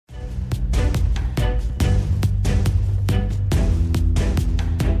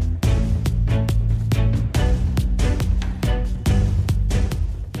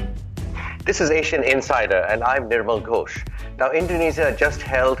This is Asian Insider, and I'm Nirmal Ghosh. Now, Indonesia just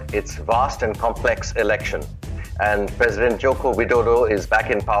held its vast and complex election, and President Joko Widodo is back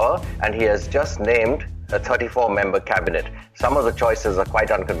in power, and he has just named a 34-member cabinet. Some of the choices are quite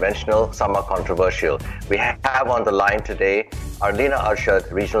unconventional, some are controversial. We have on the line today Arlena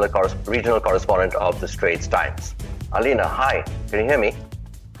Arshad, regional correspondent of the Straits Times. Arlena, hi. Can you hear me?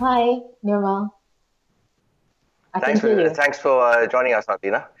 Hi, Nirmal. Thanks for joining us,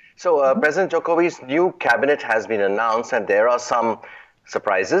 Arlena. So, President Jokowi's new cabinet has been announced, and there are some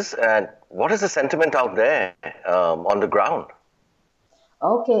surprises. And what is the sentiment out there on the ground?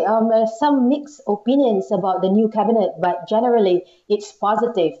 Okay, some mixed opinions about the new cabinet, but generally it's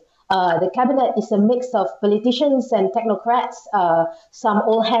positive. The cabinet is a mix of politicians and technocrats, some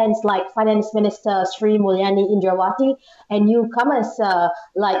old hands like Finance Minister Sri Mulyani Indrawati, and newcomers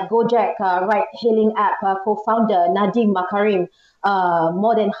like Gojek ride-hailing app co-founder Nadiem Makarim.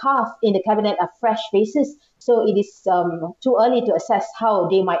 More than half in the cabinet are fresh faces, so it is too early to assess how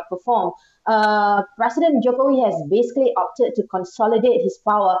they might perform. President Jokowi has basically opted to consolidate his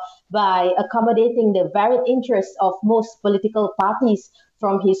power by accommodating the varied interests of most political parties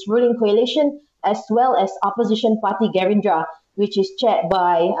from his ruling coalition as well as opposition party Gerindra, which is chaired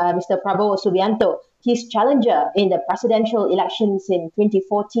by Mr. Prabowo Subianto, his challenger in the presidential elections in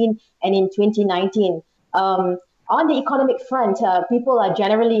 2014 and in 2019. On the economic front, people are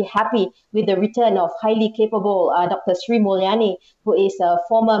generally happy with the return of highly capable Dr. Sri Mulyani, who is a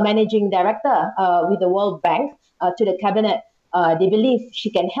former managing director with the World Bank, to the cabinet. They believe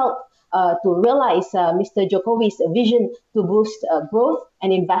she can help to realize Mr. Jokowi's vision to boost growth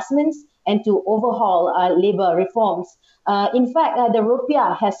and investments and to overhaul labor reforms. In fact, the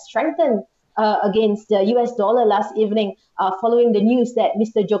rupiah has strengthened against the US dollar last evening following the news that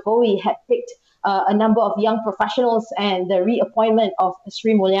Mr. Jokowi had picked a number of young professionals and the reappointment of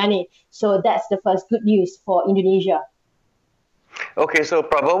Sri Mulyani. So that's the first good news for Indonesia. Okay, so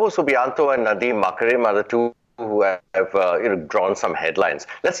Prabowo Subianto and Nadiem Makarim are the two who have drawn some headlines.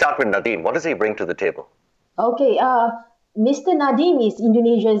 Let's start with Nadiem. What does he bring to the table? Okay, Mr. Nadiem is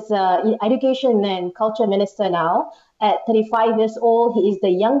Indonesia's education and culture minister now. At 35 years old, he is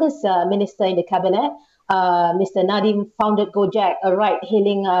the youngest minister in the cabinet. Mr. Nadiem founded Gojek, a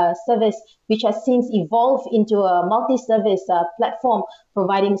ride-hailing service which has since evolved into a multi-service platform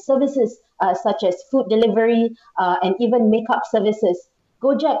providing services such as food delivery and even makeup services.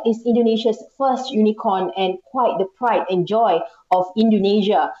 Gojek is Indonesia's first unicorn and quite the pride and joy of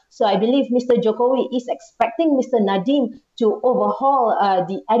Indonesia. So I believe Mr. Jokowi is expecting Mr. Nadiem to overhaul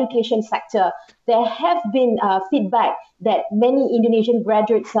the education sector. There have been feedback that many Indonesian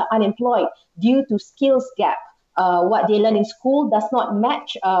graduates are unemployed due to skills gap. What they learn in school does not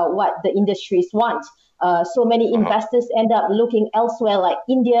match what the industries want. So many investors end up looking elsewhere like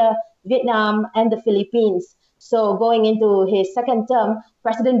India, Vietnam, and the Philippines. So going into his second term,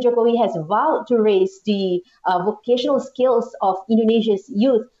 President Jokowi has vowed to raise the vocational skills of Indonesia's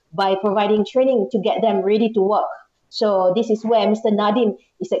youth by providing training to get them ready to work. So this is where Mr. Nadiem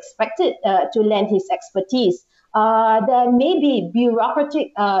is expected to lend his expertise. There may be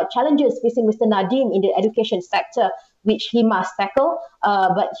bureaucratic challenges facing Mr. Nadiem in the education sector, which he must tackle.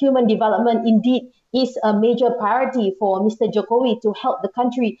 But human development indeed is a major priority for Mr. Jokowi to help the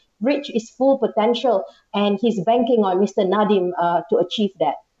country reach its full potential, and he's banking on Mr. Nadiem to achieve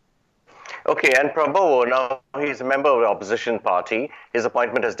that. Okay, and Prabowo, now he's a member of the opposition party. His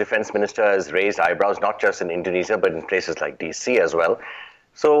appointment as defense minister has raised eyebrows, not just in Indonesia, but in places like DC as well.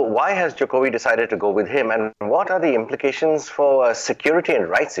 So why has Jokowi decided to go with him, and what are the implications for security and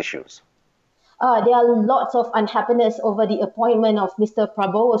rights issues? There are lots of unhappiness over the appointment of Mr.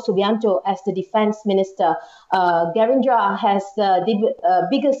 Prabowo Subianto as the defense minister. Gerindra has the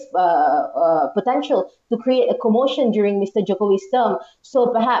biggest potential to create a commotion during Mr. Jokowi's term.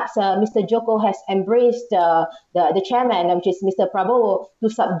 So perhaps Mr. Joko has embraced the chairman, which is Mr. Prabowo, to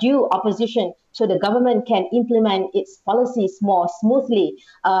subdue opposition so the government can implement its policies more smoothly.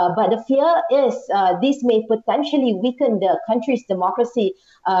 But the fear is this may potentially weaken the country's democracy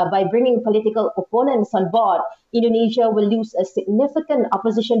by bringing political opponents on board. Indonesia will lose a significant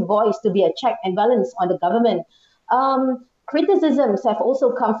opposition voice to be a check and balance on the government. Criticisms have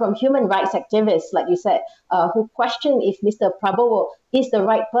also come from human rights activists, like you said, who question if Mr. Prabowo is the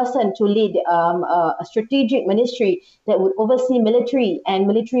right person to lead a strategic ministry that would oversee military and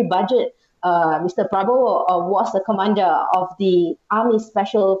military budget. Mr. Prabowo was the commander of the Army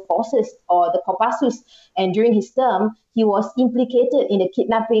Special Forces, or the Kopassus, and during his term, he was implicated in the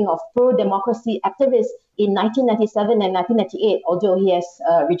kidnapping of pro-democracy activists in 1997 and 1998, although he has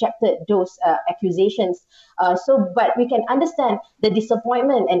rejected those accusations. But we can understand the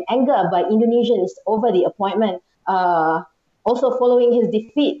disappointment and anger by Indonesians over the appointment. Also, following his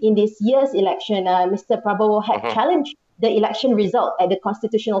defeat in this year's election, Mr. Prabowo had challenged the election result at the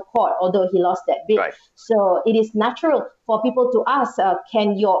Constitutional Court, although he lost that bid. Right. So it is natural for people to ask,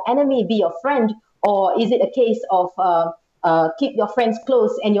 can your enemy be your friend? Or is it a case of keep your friends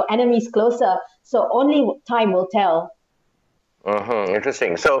close and your enemies closer? So only time will tell.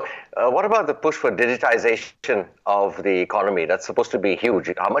 Interesting. So what about the push for digitization of the economy? That's supposed to be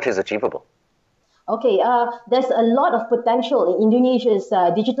huge. How much is achievable? Okay, there's a lot of potential in Indonesia's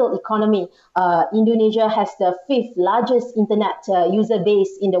digital economy. Indonesia has the 5th largest internet user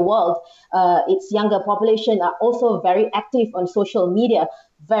base in the world. Its younger population are also very active on social media,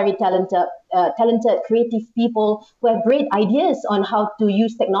 very talented, creative people who have great ideas on how to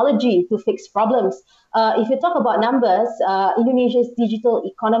use technology to fix problems. If you talk about numbers, Indonesia's digital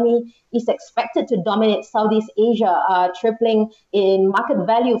economy is expected to dominate Southeast Asia, tripling in market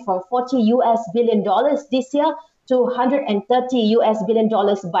value from $40 billion this year to $130 billion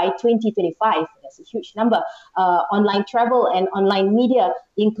by 2025. That's a huge number. Online travel and online media,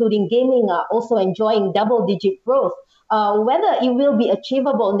 including gaming, are also enjoying double-digit growth. Whether it will be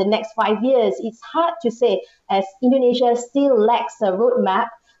achievable in the next 5 years, it's hard to say, as Indonesia still lacks a roadmap,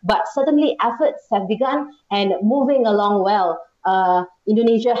 but certainly efforts have begun and moving along well.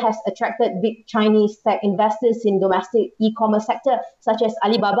 Indonesia has attracted big Chinese tech investors in domestic e-commerce sector, such as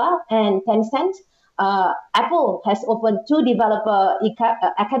Alibaba and Tencent. Apple has opened 2 developer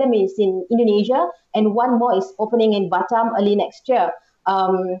academies in Indonesia, and 1 more is opening in Batam early next year.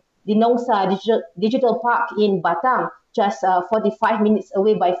 The Nongsa Digital Park in Batam, just 45 minutes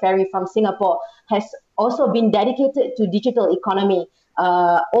away by ferry from Singapore, has also been dedicated to digital economy.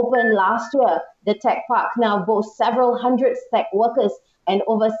 Opened last year, the tech park now boasts several hundred tech workers and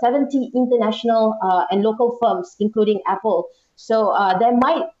over 70 international and local firms, including Apple. So there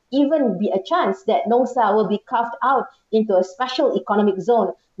might even be a chance that Nongsa will be carved out into a special economic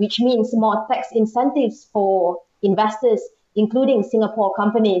zone, which means more tax incentives for investors, including Singapore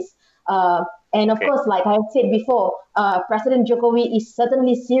companies. And of course, like I said before, President Jokowi is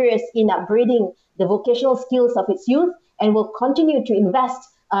certainly serious in upgrading the vocational skills of its youth and will continue to invest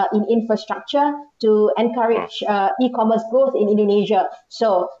in infrastructure to encourage e-commerce growth in Indonesia.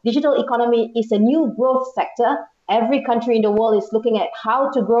 So digital economy is a new growth sector. Every country in the world is looking at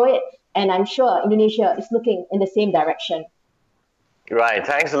how to grow it, and I'm sure Indonesia is looking in the same direction. Right.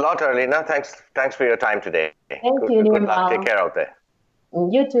 Thanks a lot, Arlena. Thanks for your time today. Thank you, Good luck. Take care out there.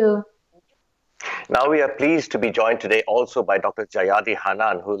 You too. Now we are pleased to be joined today also by Dr. Jayadi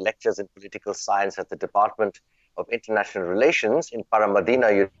Hanan, who lectures in political science at the Department of International Relations in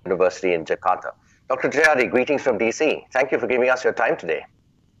Paramadina University in Jakarta. Dr. Jayadi, greetings from DC. Thank you for giving us your time today.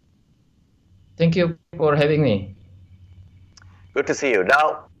 Thank you for having me. Good to see you.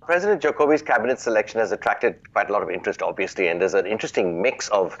 Now, President Jokowi's cabinet selection has attracted quite a lot of interest, obviously, and there's an interesting mix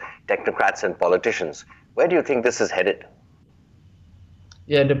of technocrats and politicians. Where do you think this is headed?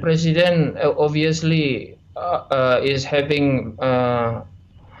 Yeah, the president obviously is having a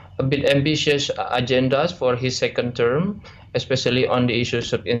bit ambitious agendas for his second term, especially on the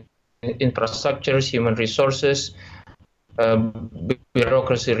issues of infrastructures, human resources,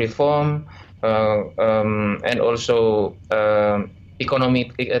 bureaucracy reform, and also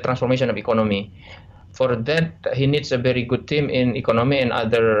economic transformation of economy. For that, he needs a very good team in economy and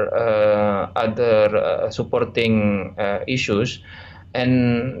other supporting issues.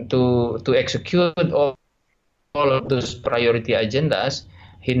 And to execute all of those priority agendas,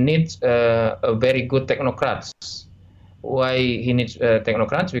 he needs a very good technocrats. Why he needs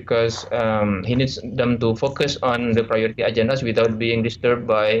technocrats? Because he needs them to focus on the priority agendas without being disturbed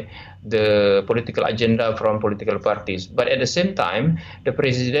by the political agenda from political parties. But at the same time, the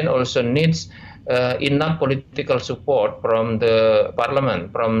president also needs enough political support from the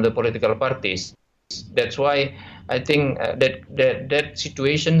parliament, from the political parties. That's why I think that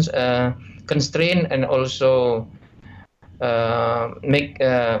situations constrain and also make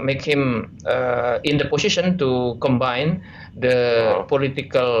him in the position to combine the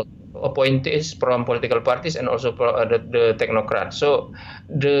political appointees from political parties and also the technocrats. So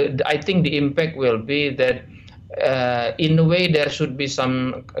I think the impact will be that in a way there should be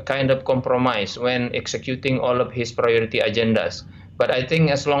some kind of compromise when executing all of his priority agendas. But I think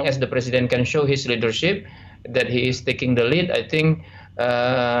as long as the president can show his leadership, that he is taking the lead. I think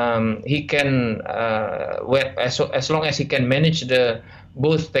he can, as long as he can manage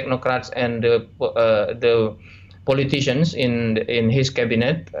both technocrats and the politicians in his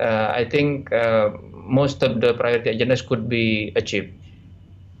cabinet, I think most of the priority agendas could be achieved.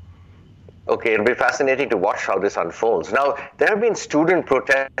 Okay, it'll be fascinating to watch how this unfolds. Now, there have been student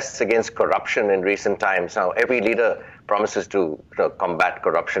protests against corruption in recent times. Now, every leader promises to combat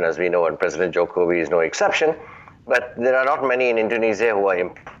corruption, as we know, and President Jokowi is no exception. But there are not many in Indonesia who are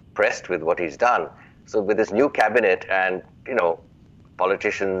impressed with what he's done. So with this new cabinet and,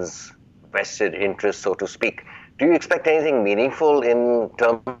 politicians' vested interests, so to speak, do you expect anything meaningful in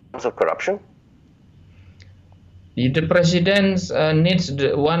terms of corruption? The president needs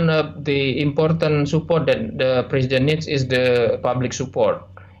one of the important support that the president needs is the public support,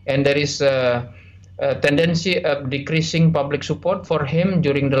 and there is a tendency of decreasing public support for him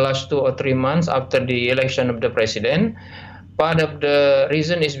during the last 2 or 3 months after the election of the president. Part of the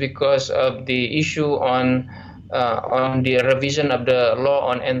reason is because of the issue on the revision of the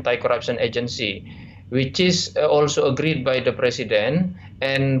law on anti-corruption agency, which is also agreed by the president,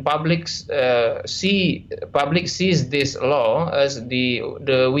 and public sees this law as the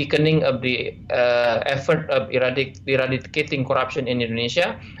weakening of the effort of eradicating corruption in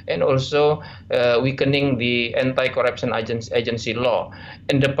Indonesia, and also weakening the anti-corruption agency law.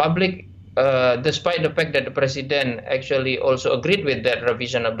 And the public, despite the fact that the president actually also agreed with that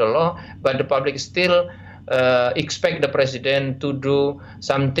revision of the law, but the public still expect the president to do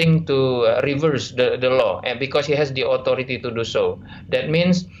something to reverse the law, and because he has the authority to do so. That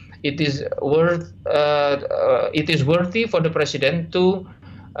means it is worthy for the president to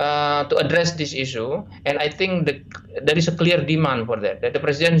address this issue, and I think there is a clear demand for that the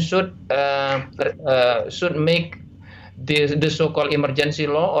president should make the so-called emergency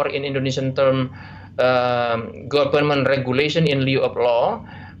law, or in Indonesian term, government regulation in lieu of law,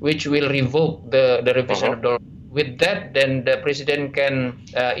 which will revoke the revision of the law. With that, then the president can,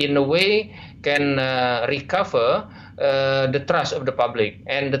 in a way, recover the trust of the public.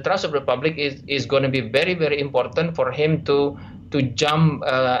 And the trust of the public is going to be very, very important for him to jump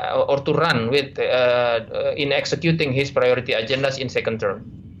or to run with in executing his priority agendas in second term.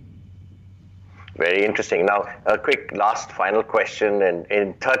 Very interesting. Now, a quick last final question, and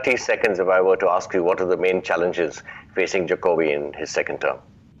in 30 seconds, if I were to ask you, what are the main challenges facing Jokowi in his second term?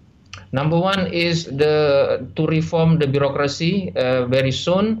 Number one is to reform the bureaucracy very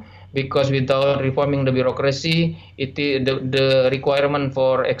soon, because without reforming the bureaucracy, the requirement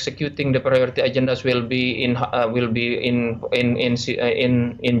for executing the priority agendas will be in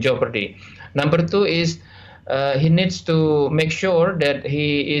jeopardy. Number two is he needs to make sure that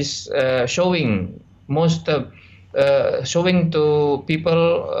he is showing to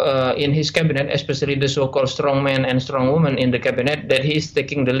people in his cabinet, especially the so-called strong men and strong women in the cabinet, that he is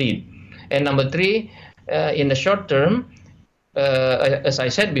taking the lead. And number three, in the short term, as I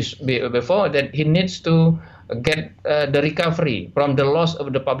said before, that he needs to get the recovery from the loss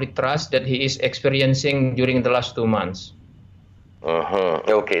of the public trust that he is experiencing during the last 2 months.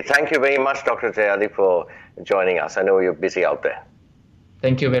 Okay, thank you very much, Dr. Jayadi, for joining us. I know you're busy out there.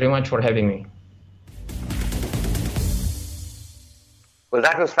 Thank you very much for having me. Well,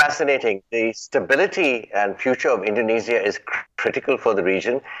 that was fascinating. The stability and future of Indonesia is critical for the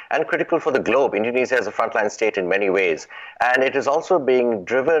region and critical for the globe. Indonesia is a frontline state in many ways. And it is also being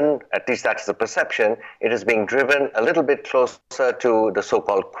driven, at least that's the perception, it is being driven a little bit closer to the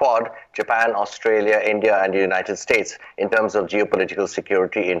so-called Quad, Japan, Australia, India, and the United States, in terms of geopolitical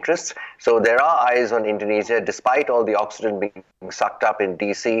security interests. So there are eyes on Indonesia, despite all the oxygen being sucked up in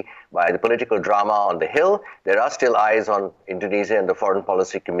DC by the political drama on the Hill. There are still eyes on Indonesia and the foreign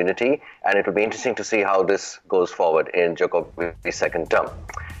policy community, and it will be interesting to see how this goes forward in Jokowi's second term.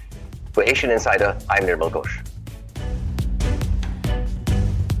 For Asian Insider, I'm Nirmal Ghosh.